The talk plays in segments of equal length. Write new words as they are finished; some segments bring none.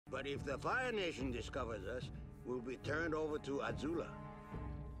But if the Fire Nation discovers us, we'll be turned over to Azula.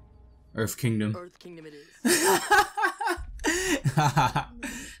 Earth Kingdom. Earth Kingdom it is.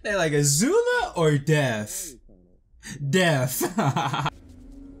 They're like Azula or Death? Death.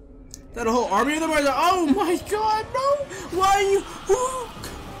 That whole army of them are like, oh my god, no! Why are you?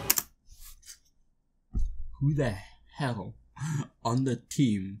 Who the hell on the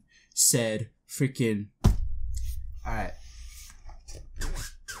team said freaking? Alright.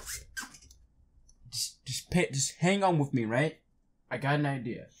 Just hang on with me, right? I got an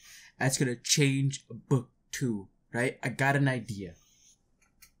idea. That's gonna change book 2, right? I got an idea.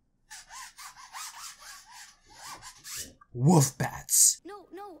 Wolf bats. No,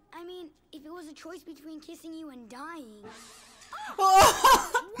 I mean, if it was a choice between kissing you and dying.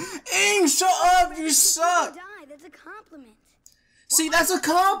 Aang, shut up! You suck! Die, that's a compliment. See, that's a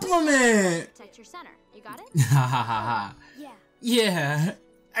compliment! Protect your center. You got it? Ha ha ha ha. Yeah. Yeah,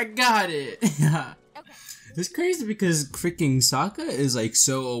 I got it. Okay. It's crazy because freaking Sokka is like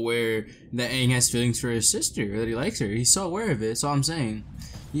so aware that Aang has feelings for his sister, that he likes her. He's so aware of it, that's all I'm saying.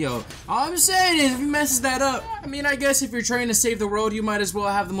 Yo, all I'm saying is if he messes that up, I mean, I guess if you're trying to save the world, you might as well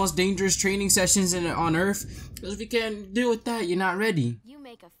have the most dangerous training sessions on Earth. Because if you can't deal with that, you're not ready. You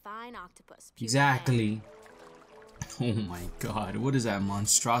make a fine octopus. Exactly. Oh my god, what is that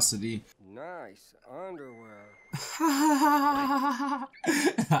monstrosity? Nice underwear.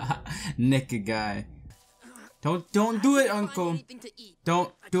 Naked guy. Don't do it, Uncle.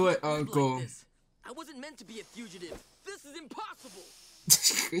 Don't do it, Uncle. I wasn't meant to be a fugitive. This is impossible.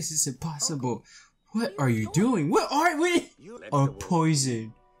 This is impossible. What are you doing? What are we? Or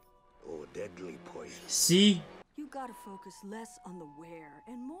poison. Oh, deadly poison. See? You gotta focus less on the where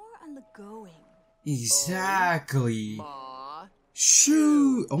and more on the going. Exactly. Aw.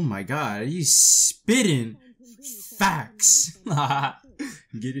 Shoot. Oh my god, he's spitting facts.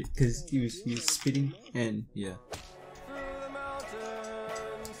 Get it? Because he was spitting and yeah.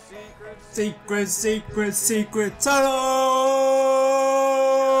 Secret tunnel!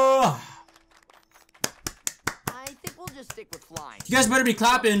 I think we'll just stick with flying. You guys better be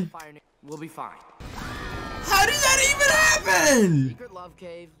clapping. We'll be fine. How did that even happen? Secret love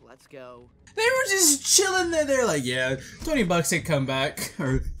cave. Let's go. They were just chilling there. They're like, yeah, $20 to come back.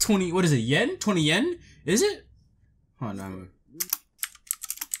 Or 20, what is it, yen? 20 yen? Is it? Hold on.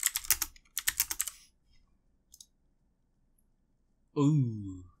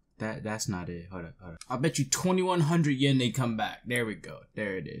 Ooh. That's not it. Hold up. I'll bet you 2,100 yen they come back. There we go.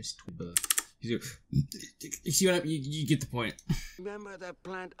 There it is. You see what you get the point. Remember that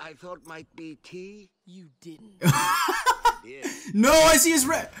plant I thought might be tea? You didn't. Yeah. No, I see his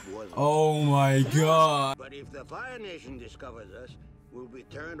red. Oh my god. But if the Fire Nation discovers us, we'll be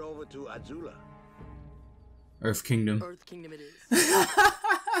turned over to Azula. Earth Kingdom. Earth Kingdom it is.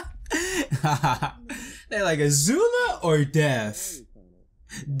 They're like Azula or Death?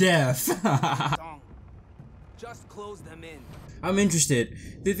 Death. Just close them in. I'm interested.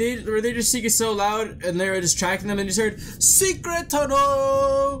 Were they just singing so loud and they were distracting them and just heard secret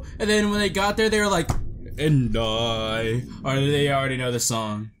tunnel? And then when they got there, they were like, and I. Or did they already know the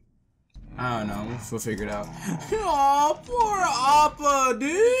song? I don't know. We'll figure it out. Aw, poor Appa,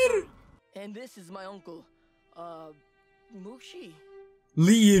 dude. And this is my uncle, Mushi.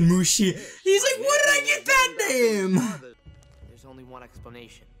 Lee and Mushi. He's like, where did I get that name? There's only one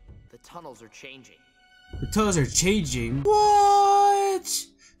explanation. The tunnels are changing. The tunnels are changing. What?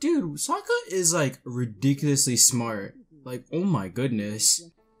 Dude, Sokka is like ridiculously smart. Like, oh my goodness.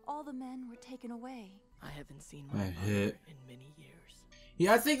 All the men were taken away. I haven't seen my That mother hit. in many years.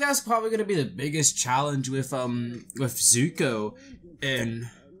 Yeah, I think that's probably gonna be the biggest challenge with Zuko and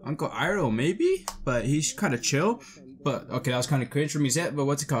Uncle Iroh, maybe. But he's kind of chill. But okay, that was kind of cringe for me, but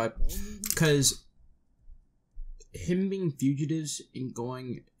what's it called? Because him being fugitives and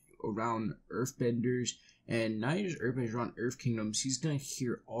going around Earthbenders, and not just Earthbenders, around Earth Kingdoms, he's gonna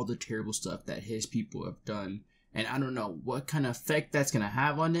hear all the terrible stuff that his people have done. And I don't know what kind of effect that's gonna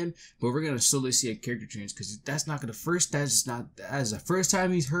have on him, but we're gonna slowly see a character change because that's not gonna that's the first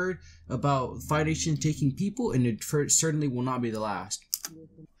time he's heard about Fire Nation taking people, and it certainly will not be the last.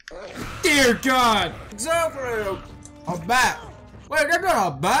 Dear God! Exactly! A bat! Wait, that's not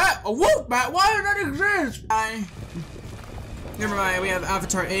a bat! A wolf bat? Why does that exist? Never mind, we have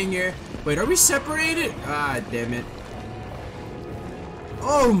Avatar Aang here. Wait, are we separated? Ah, damn it.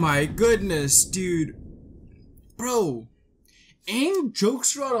 Oh my goodness, dude. Bro, Aang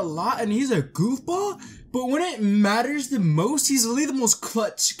jokes around a lot and he's a goofball, but when it matters the most, he's literally the most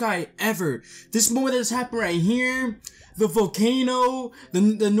clutch guy ever. This moment that's happened right here, the volcano,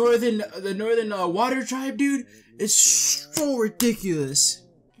 the northern water tribe, dude, it's so ridiculous.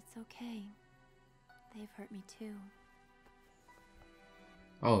 It's They've hurt me too.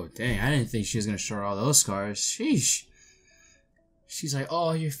 Oh, dang. I didn't think she was gonna show her all those scars. Sheesh. She's like,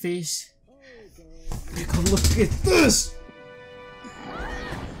 oh, your face. Take a look at this.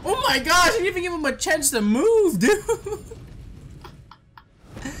 Oh my gosh, I didn't even give him a chance to move, dude.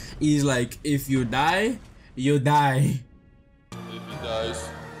 He's like, if you die, you die. If he dies,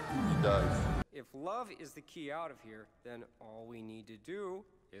 he dies. If love is the key out of here, then all we need to do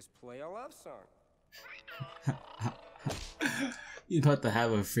is play a love song. He's about to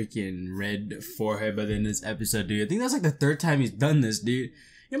have a freaking red forehead by the end of this episode, dude. I think that's like the 3rd time he's done this, dude.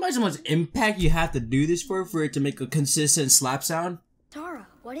 You imagine how much impact you have to do this for it to make a consistent slap sound? Tara,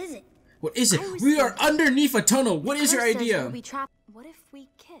 what is it? What is it? We are underneath a tunnel. What is your idea? We'll be trapped. What if we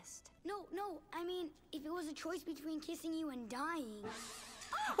kissed? No, I mean, if it was a choice between kissing you and dying.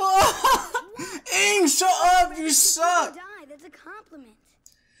 Aang, shut up! You suck! Die, that's a compliment.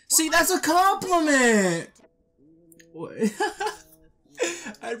 See, that's a compliment! What?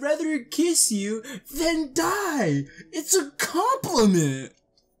 I'd rather kiss you than die! It's a compliment!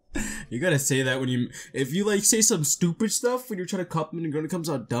 You gotta say that if you like say some stupid stuff when you're trying to compliment and it comes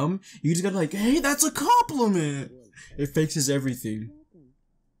out dumb, you just gotta like, hey, that's a compliment! It fixes everything.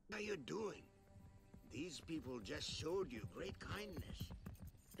 What are you doing? These people just showed you great kindness.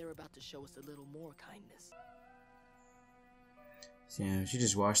 They're about to show us a little more kindness. Damn, she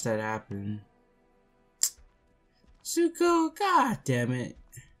just watched that happen. Zuko, god damn it.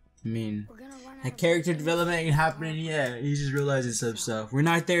 I mean, that character development ain't happening yet. He's just realizing some stuff. We're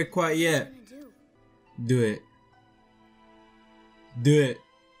not there quite yet. Do it. Do it.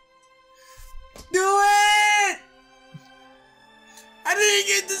 Do it! I didn't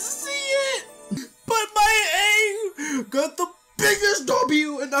get to see it! But my Aang got the biggest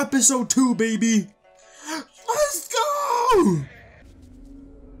W in episode 2, baby! Let's go!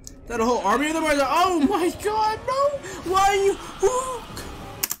 That a whole army of them are like, oh my god, no! Why are you?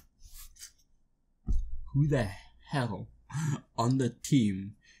 Who the hell on the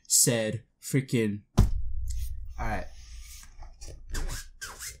team said freaking? Alright.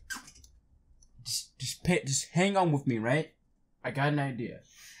 Just hang on with me, right? I got an idea.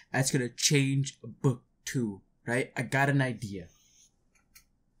 That's gonna change book 2, right? I got an idea.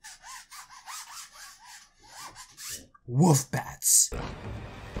 Wolf bats.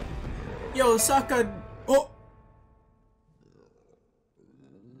 Yo, Sokka. Oh.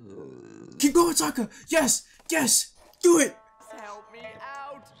 Keep going, Sokka. Yes. Yes. Do it. Help me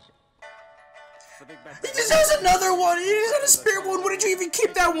out! He just has another one. He just had a spare one. Where did you even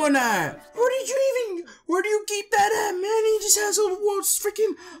keep that one at? Where do you keep that at, man? He just has the world's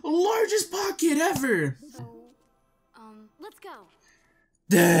freaking largest pocket ever. So, let's go.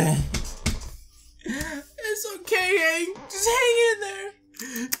 Dang. It's okay, Aang. Just hang in there.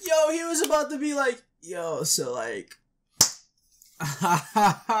 Yo, he was about to be like, yo, so like,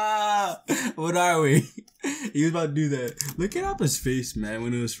 what are we? He was about to do that. Look at Appa's face, man,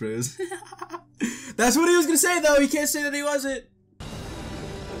 when it was froze. That's what he was gonna say, though. He can't say that he wasn't.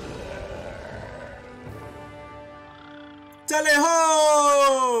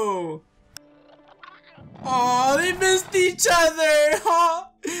 Tally-ho! Aw, they missed each other! Huh?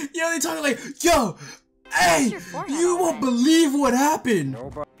 Yo, they talking like, yo, hey, you won't believe what happened!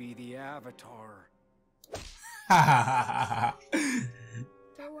 Nobody be the Avatar. So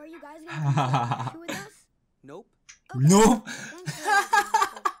are you guys gonna be with us? Nope. Okay. Nope.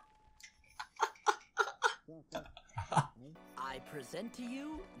 I present to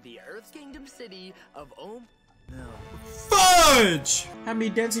you the Earth Kingdom city of Fudge! Had me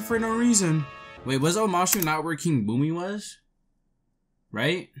dancing for no reason. Wait, was Omashu not where King Boomy was?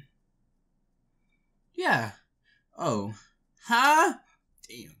 Right? Yeah. Oh. Huh?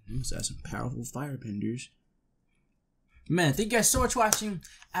 Damn, he must have some powerful firebenders. Man, thank you guys so much for watching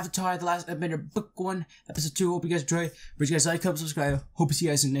Avatar: The Last Airbender Book 1, Episode 2. Hope you guys enjoyed. If you guys like, comment, subscribe. Hope to see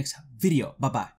you guys in the next video. Bye-bye.